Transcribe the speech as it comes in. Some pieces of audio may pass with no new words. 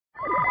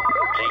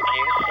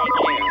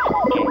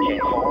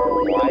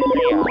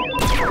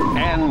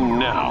And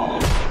now,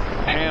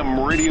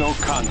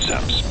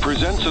 HamRadioConcepts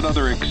presents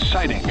another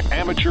exciting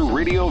amateur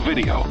radio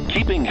video,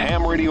 keeping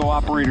ham radio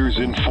operators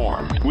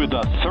informed with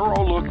a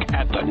thorough look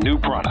at the new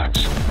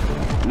products.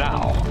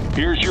 Now,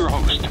 here's your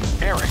host,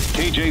 Eric,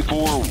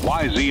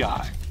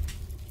 KJ4YZI.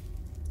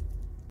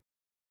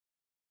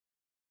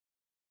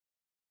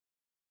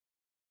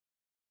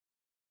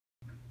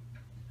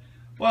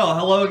 Well,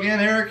 hello again,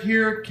 Eric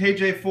here,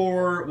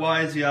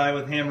 KJ4YZI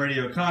with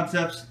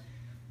HamRadioConcepts,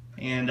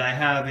 and I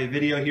have a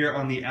video here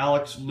on the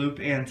Alexloop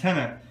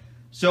antenna.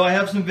 So I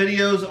have some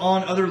videos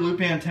on other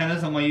loop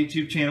antennas on my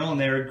YouTube channel, and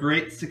they're a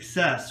great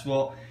success.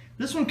 Well,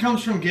 this one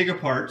comes from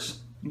Gigaparts.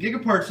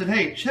 Gigaparts said,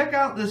 hey, check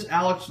out this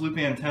Alexloop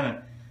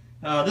antenna.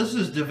 This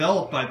is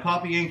developed by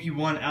Papa Yankee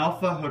 1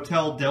 Alpha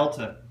Hotel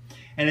Delta,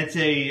 and it's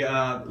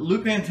a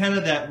loop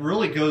antenna that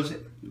really goes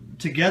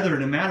together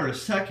in a matter of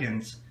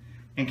seconds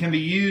and can be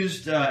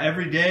used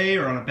every day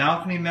or on a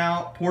balcony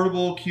mount,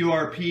 portable,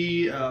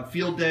 QRP,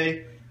 field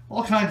day,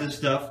 all kinds of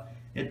stuff.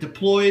 It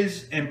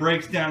deploys and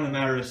breaks down in a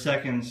matter of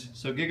seconds.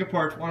 So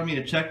Gigaparts wanted me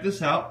to check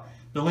this out.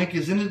 The link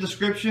is in the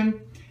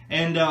description,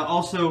 and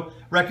also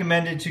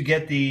recommended to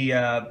get the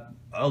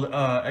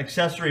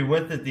accessory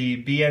with it,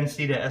 the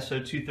BNC to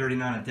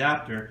SO239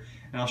 adapter,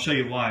 and I'll show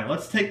you why.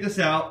 Let's take this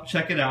out,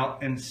 check it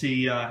out, and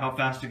see how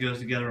fast it goes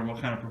together and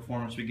what kind of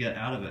performance we get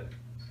out of it.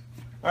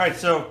 Alright,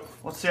 so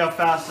let's see how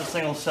fast this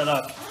thing will set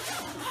up.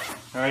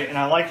 Alright, and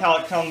I like how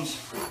it comes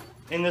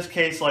in this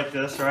case like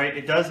this, right?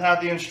 It does have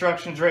the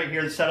instructions right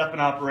here to set up an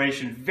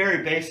operation.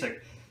 Very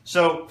basic.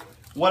 So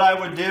what I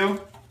would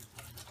do,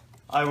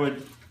 I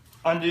would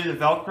undo the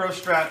Velcro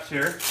straps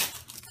here.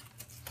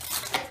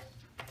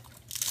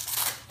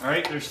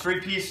 Alright, there's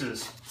three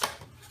pieces.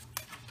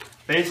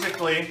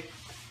 Basically,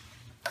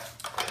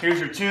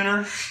 here's your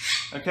tuner,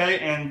 okay,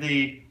 and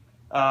the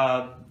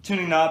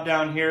tuning knob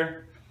down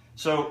here.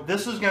 So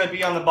this is going to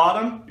be on the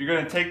bottom. You're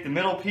going to take the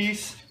middle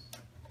piece,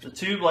 the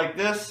tube like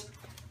this,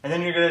 and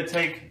then you're going to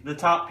take the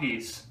top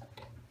piece.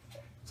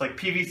 It's like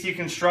PVC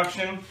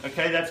construction,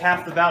 okay? That's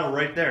half the battle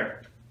right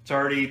there. It's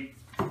already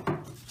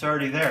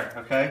there,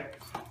 okay?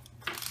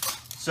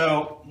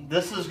 So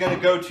this is going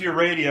to go to your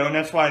radio, and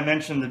that's why I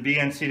mentioned the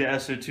BNC to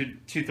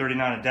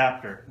SO239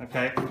 adapter,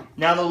 okay?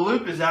 Now the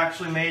loop is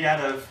actually made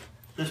out of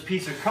this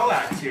piece of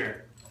coax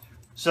here.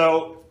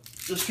 So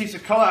this piece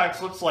of coax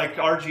looks like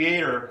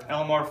RG8 or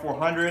LMR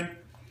 400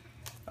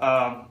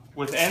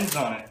 with ends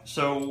on it.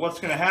 So what's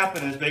going to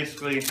happen is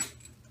basically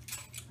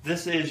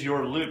this is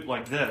your loop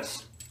like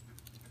this.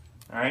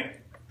 Alright,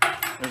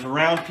 there's a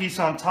round piece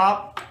on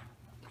top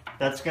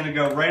that's going to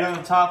go right on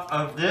the top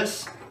of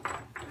this,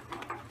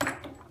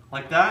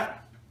 like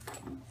that.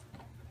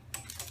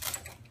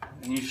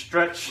 And you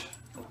stretch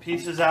the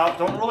pieces out.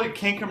 Don't really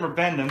kink them or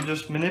bend them,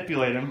 just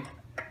manipulate them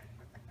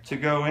to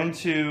go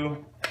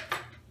into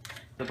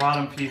the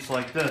bottom piece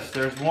like this.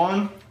 There's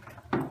one.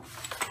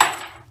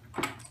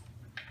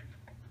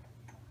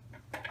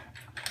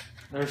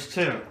 There's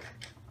two.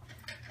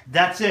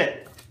 That's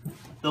it.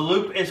 The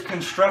loop is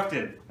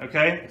constructed,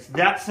 okay? It's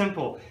that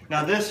simple.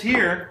 Now this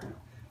here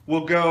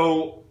will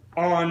go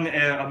on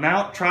a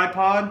mount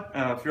tripod.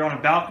 If you're on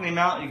a balcony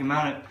mount, you can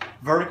mount it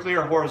vertically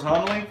or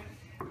horizontally.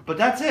 But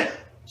that's it.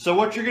 So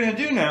what you're going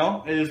to do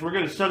now is we're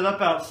going to set it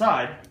up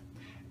outside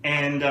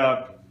and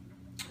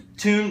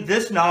tune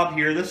this knob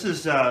here. This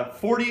is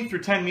 40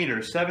 through 10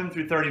 meters, 7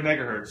 through 30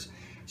 megahertz.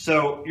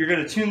 So you're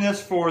going to tune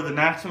this for the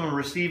maximum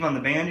receive on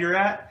the band you're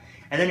at,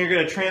 and then you're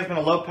going to transmit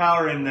a low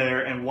power in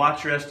there and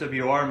watch your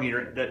SWR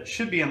meter that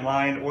should be in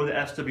line, or the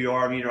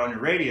SWR meter on your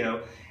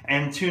radio,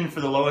 and tune for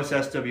the lowest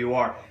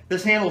SWR.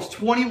 This handles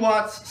 20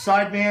 watts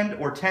sideband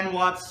or 10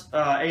 watts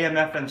AM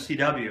FM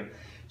CW.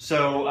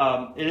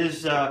 So it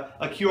is a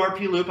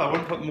QRP loop. I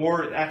wouldn't put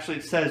more. Actually,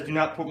 it says do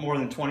not put more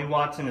than 20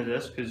 watts into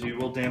this because you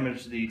will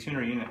damage the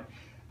tuner unit.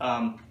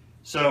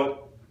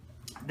 So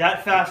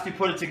that fast you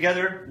put it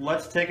together.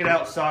 Let's take it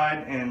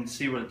outside and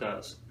see what it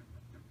does.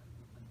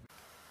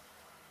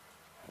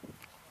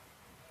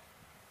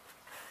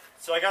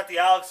 So I got the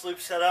Alexloop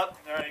set up.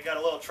 All right, I got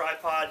a little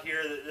tripod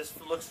here. This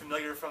looks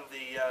familiar from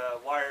the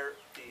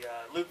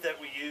loop that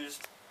we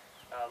used,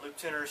 loop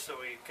tuner. So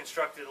we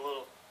constructed a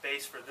little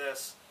base for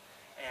this.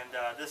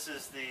 And this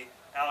is the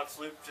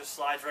Alexloop, just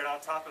slides right on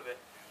top of it.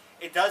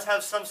 It does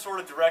have some sort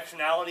of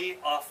directionality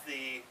off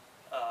the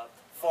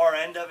far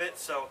end of it,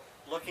 so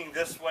looking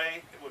this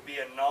way it would be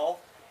a null,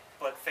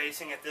 but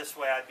facing it this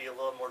way I'd be a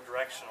little more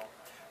directional.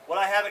 What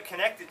I have it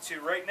connected to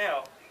right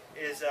now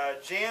is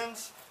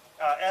Jan's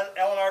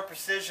LNR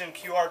Precision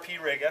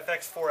QRP rig,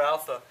 FX4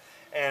 Alpha,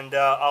 and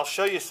I'll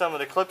show you some of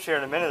the clips here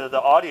in a minute of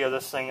the audio of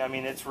this thing. I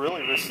mean, it's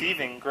really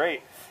receiving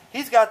great.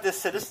 He's got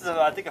this, this is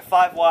I think a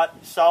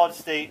 5-watt solid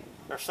state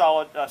or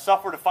solid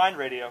software defined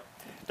radio.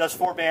 Does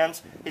 4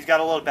 bands. He's got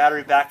a little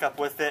battery backup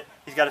with it.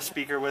 He's got a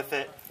speaker with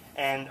it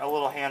and a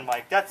little hand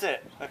mic. That's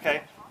it.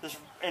 Okay. This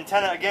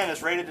antenna again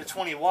is rated to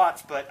 20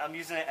 watts, but I'm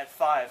using it at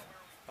 5.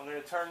 I'm going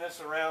to turn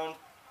this around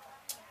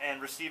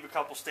and receive a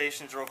couple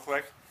stations real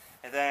quick,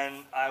 and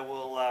then I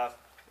will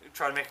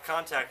try to make a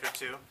contact or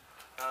two.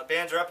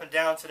 Bands are up and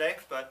down today,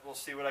 but we'll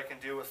see what I can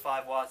do with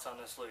 5 watts on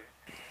this loop.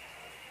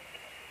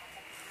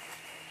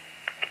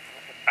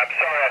 I'm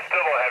sorry, I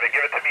still don't have it.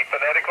 Give it to me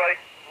phonetically.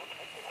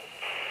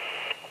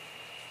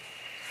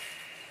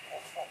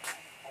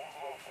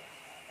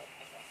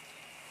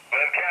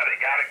 Glenn County,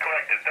 got it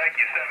corrected. Thank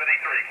you, 73.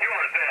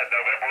 QRZ,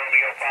 November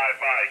Romeo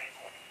 5, Mike.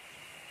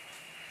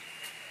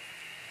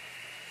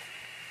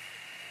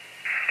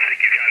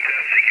 CQ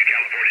contest, CQ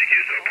California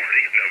QSO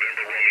party,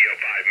 November Romeo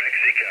 5,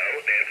 Mexico,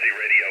 Nancy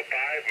Radio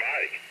 5,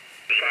 Mike.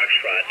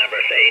 Foxtrot, number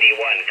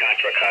 81,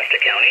 Contra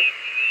Costa County.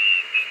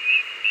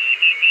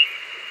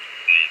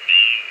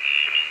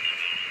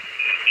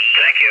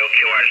 Thank you,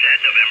 QRZ,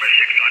 November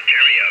 6,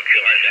 Ontario,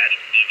 QRZ.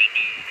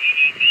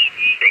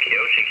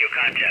 CQ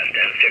contest,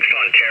 N6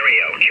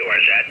 Ontario,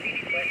 QRZ.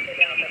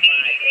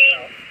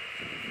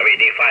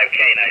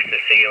 WD5K, nice to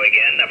see you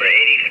again, number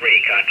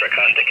 83, Contra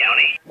Costa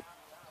County.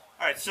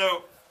 Alright,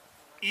 so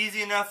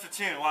easy enough to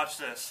tune. Watch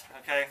this,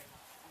 okay?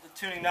 The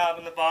tuning knob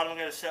in the bottom, I'm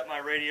going to set my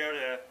radio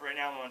to, right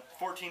now I'm on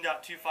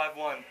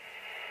 14.251.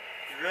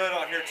 You really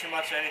don't hear too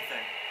much of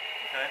anything,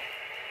 okay?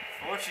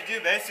 And what you do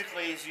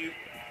basically is you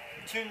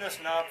tune this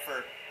knob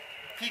for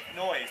peak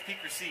noise,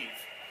 peak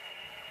receive.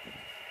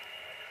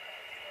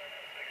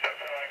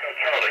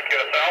 Charlie,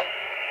 QSL.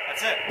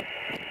 That's it.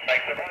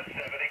 Thanks so much,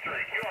 73.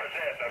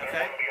 QRZ,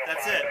 Okay,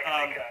 that's it.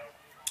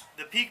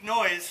 The peak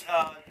noise,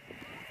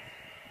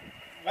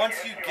 once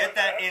you get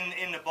that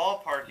in the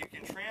ballpark, you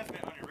can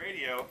transmit on your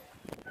radio,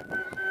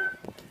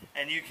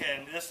 and you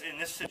can, in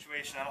this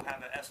situation, I don't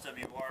have an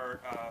SWR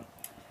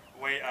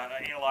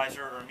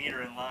analyzer or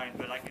meter in line,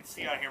 but I can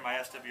see on here my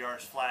SWR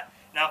is flat.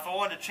 Now if I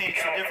wanted to change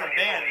to a different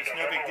band, it's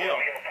no big deal.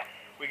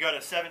 We go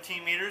to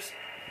 17 meters,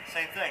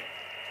 same thing.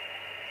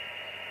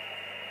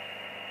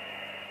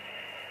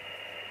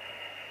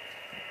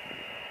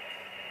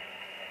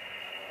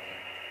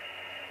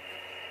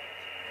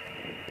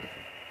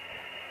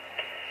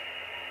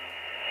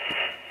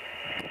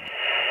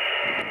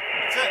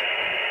 That's it.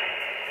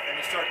 Then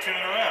you start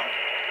tuning around.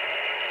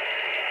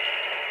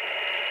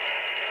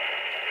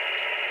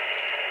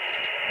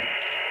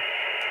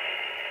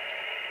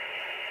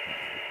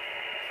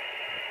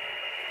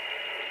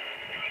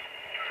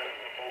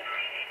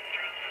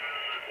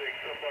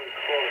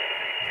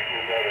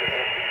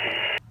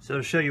 So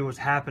to show you what's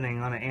happening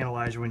on an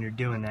analyzer when you're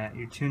doing that,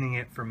 you're tuning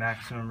it for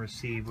maximum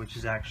receive, which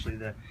is actually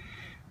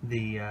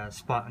the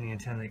spot on the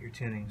antenna that you're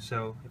tuning.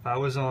 So if I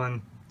was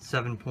on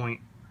 7.140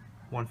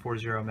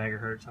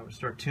 megahertz, I would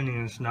start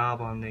tuning this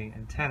knob on the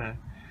antenna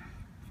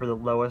for the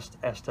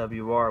lowest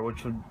SWR,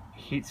 which would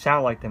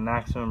sound like the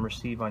maximum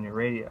receive on your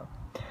radio.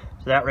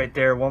 So that right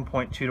there,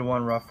 1.2 to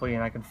 1 roughly,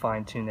 and I can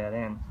fine tune that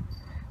in.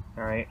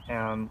 All right.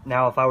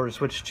 Now if I were to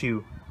switch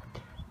to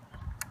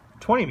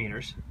 20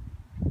 meters,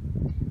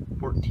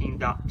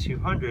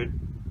 14.200,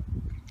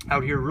 I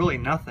would hear really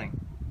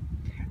nothing,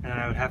 and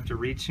I would have to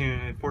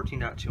retune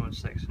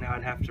 14.216. Now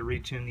I'd have to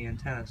retune the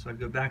antenna, so I'd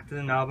go back to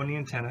the knob on the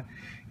antenna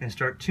and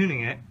start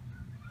tuning it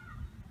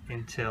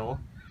until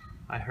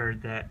I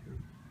heard that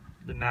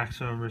the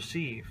maximum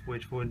receive,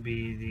 which would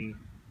be the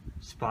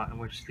spot in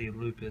which the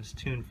loop is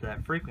tuned for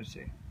that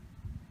frequency.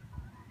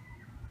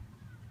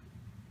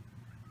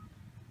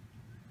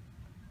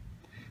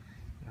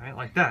 Alright,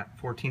 like that,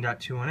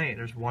 14.218.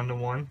 There's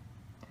 1-to-1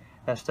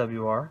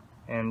 SWR,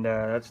 and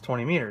that's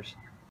 20 meters.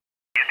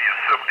 India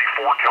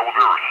 74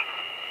 Calaveras.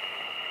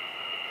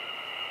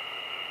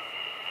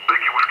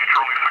 Thank you, Whiskey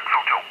Charlie 6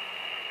 Hotel.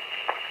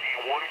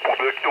 E1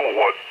 Quebec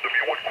kilowatt,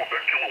 W1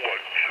 Quebec kilowatt,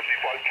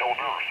 75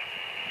 Calaveras.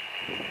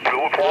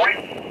 Military?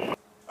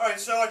 Alright,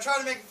 so I tried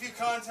to make a few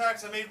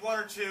contacts. I made 1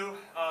 or 2.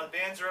 The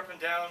bands are up and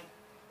down.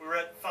 We were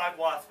at 5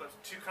 watts, but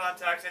 2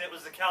 contacts, and it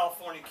was the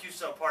California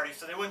QSO party,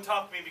 so they wouldn't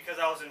talk to me because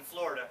I was in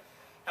Florida.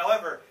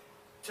 However,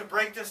 to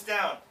break this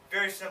down,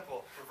 very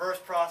simple, reverse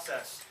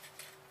process.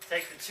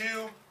 Take the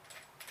 2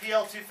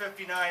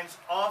 PL259s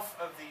off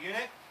of the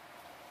unit.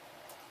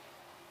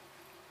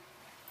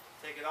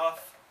 Take it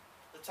off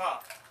the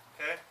top,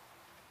 okay?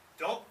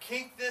 Don't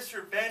kink this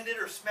or bend it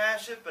or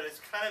smash it, but it's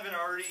kind of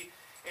already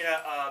in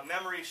a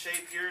memory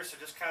shape here, so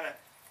just kind of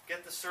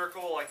get the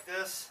circle like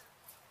this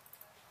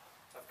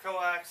of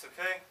coax,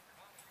 okay?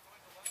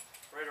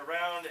 Right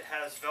around, it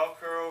has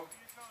Velcro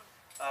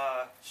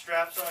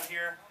straps on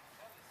here.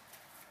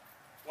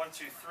 1,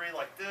 2, 3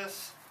 like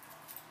this.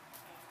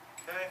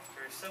 Okay,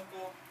 very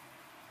simple.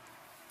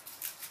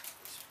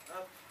 This one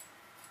up.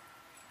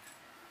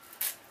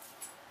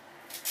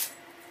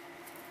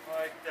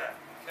 Like that,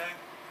 okay?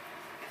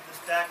 Get this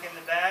back in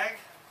the bag.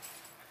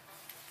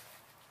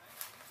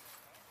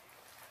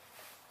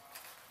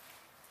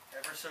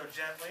 Ever so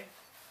gently.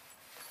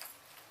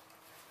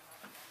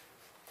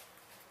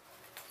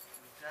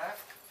 Like that.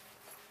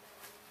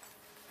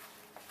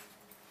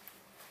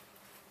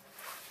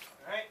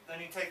 Alright, then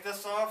you take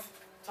this off,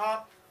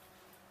 top,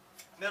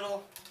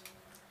 middle,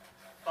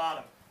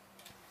 bottom.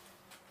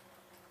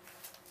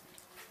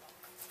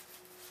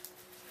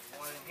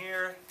 One in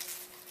here,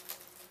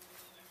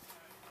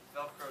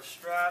 Velcro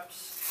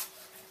straps.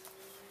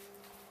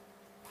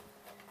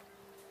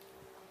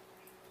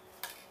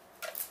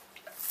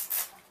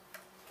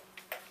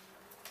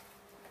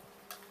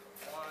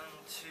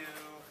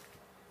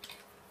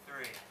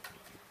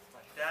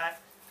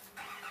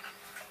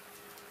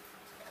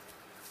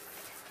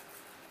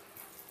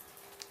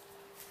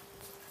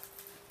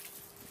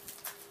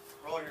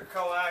 your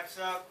coax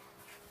up.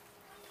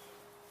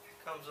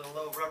 Comes with a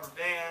little rubber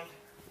band.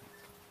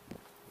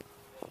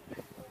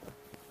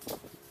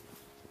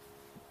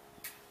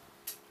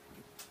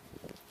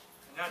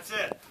 And that's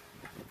it.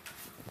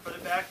 Put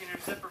it back in your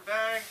zipper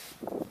bag.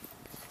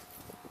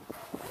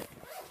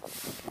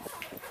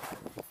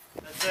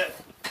 That's it.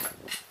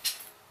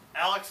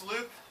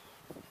 Alexloop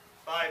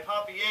by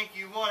Papa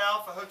Yankee 1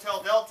 Alpha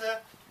Hotel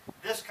Delta.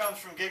 This comes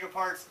from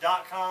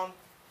gigaparts.com.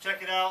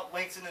 Check it out.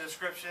 Links in the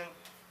description.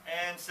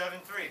 And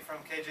 7.3 from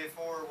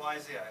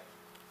KJ4YZI.